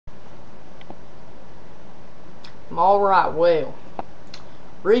I'm alright. Well,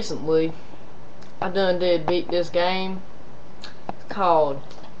 recently I done did beat this game. It's called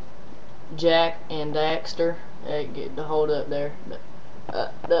Jak and Daxter. Hey, get the hold up there.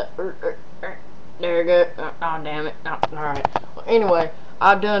 There we go. Oh, damn it. Oh, alright. Well, anyway,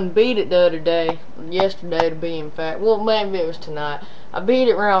 I done beat it the other day. Yesterday, to be in fact. Well, maybe it was tonight. I beat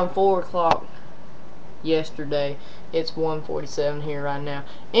it around 4 o'clock yesterday. It's 1:47 here right now.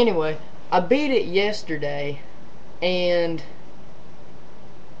 Anyway, I beat it yesterday, and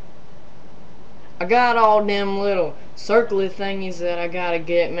I got all them little circly thingies that I gotta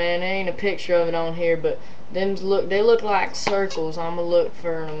get, man. There ain't a picture of it on here, but they look like circles. I'm gonna look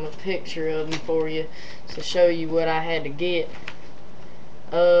for them, a picture of them for you to show you what I had to get.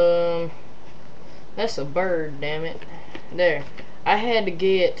 That's a bird, damn it. There. I had to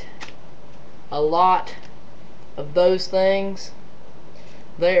get a lot of those things.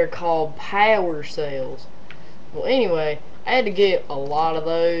 They are called power cells. Well, anyway, I had to get a lot of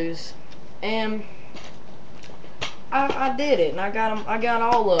those, and I did it, and I got them. I got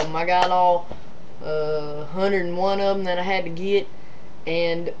all of them. I got all 101 of them that I had to get,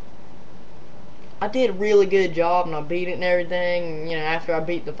 and I did a really good job, and I beat it and everything. You know, after I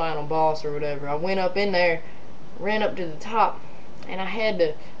beat the final boss or whatever, I went up in there, ran up to the top, and I had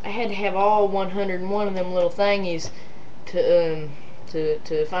to have all 101 of them little thingies to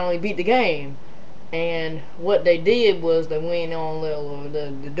finally beat the game. And what they did was they went on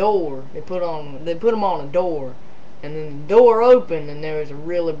the door. They put them on a door, and then the door opened, and there was a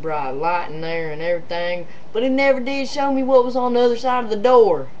really bright light in there and everything. But it never did show me what was on the other side of the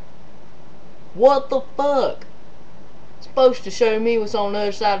door. What the fuck? It's supposed to show me what's on the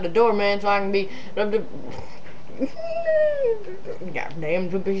other side of the door, man, so I can be. Goddamn,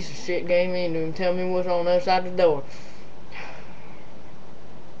 the piece of shit game in and tell me what's on the other side of the door.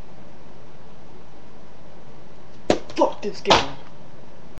 Fuck this game.